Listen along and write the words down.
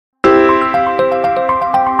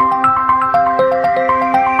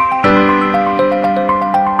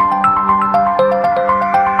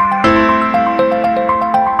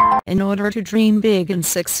order to dream big and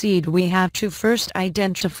succeed, we have to first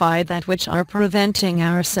identify that which are preventing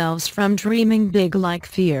ourselves from dreaming big, like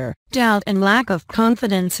fear, doubt and lack of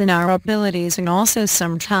confidence in our abilities, and also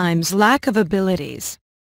sometimes lack of abilities.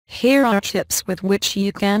 Here are tips with which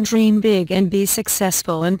you can dream big and be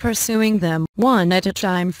successful in pursuing them. One at a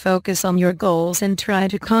time. Focus on your goals and try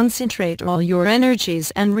to concentrate all your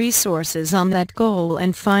energies and resources on that goal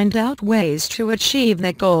and find out ways to achieve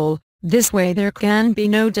that goal. This way there can be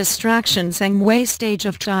no distractions and wastage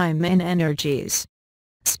of time and energies.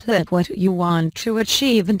 Split what you want to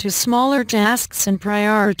achieve into smaller tasks and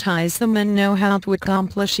prioritize them, and know how to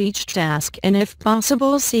accomplish each task, and if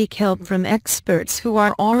possible seek help from experts who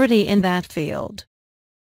are already in that field.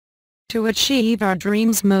 To achieve our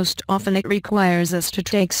dreams, most often it requires us to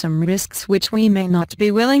take some risks which we may not be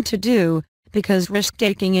willing to do, because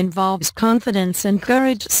risk-taking involves confidence and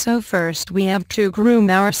courage. So first we have to groom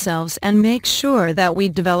ourselves and make sure that we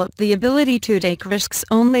develop the ability to take risks.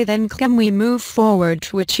 Only then can we move forward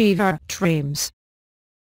to achieve our dreams.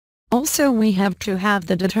 Also, we have to have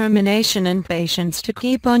the determination and patience to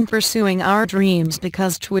keep on pursuing our dreams,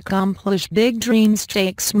 because to accomplish big dreams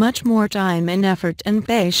takes much more time and effort and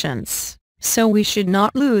patience. So we should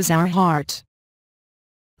not lose our heart.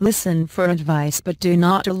 Listen for advice, but do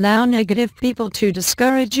not allow negative people to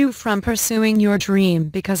discourage you from pursuing your dream,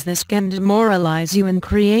 because this can demoralize you and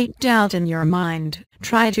create doubt in your mind.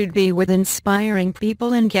 Try to be with inspiring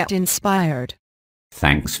people and get inspired.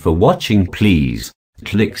 Thanks for watching. Please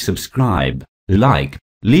click subscribe, like,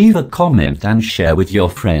 leave a comment and share with your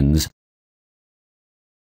friends.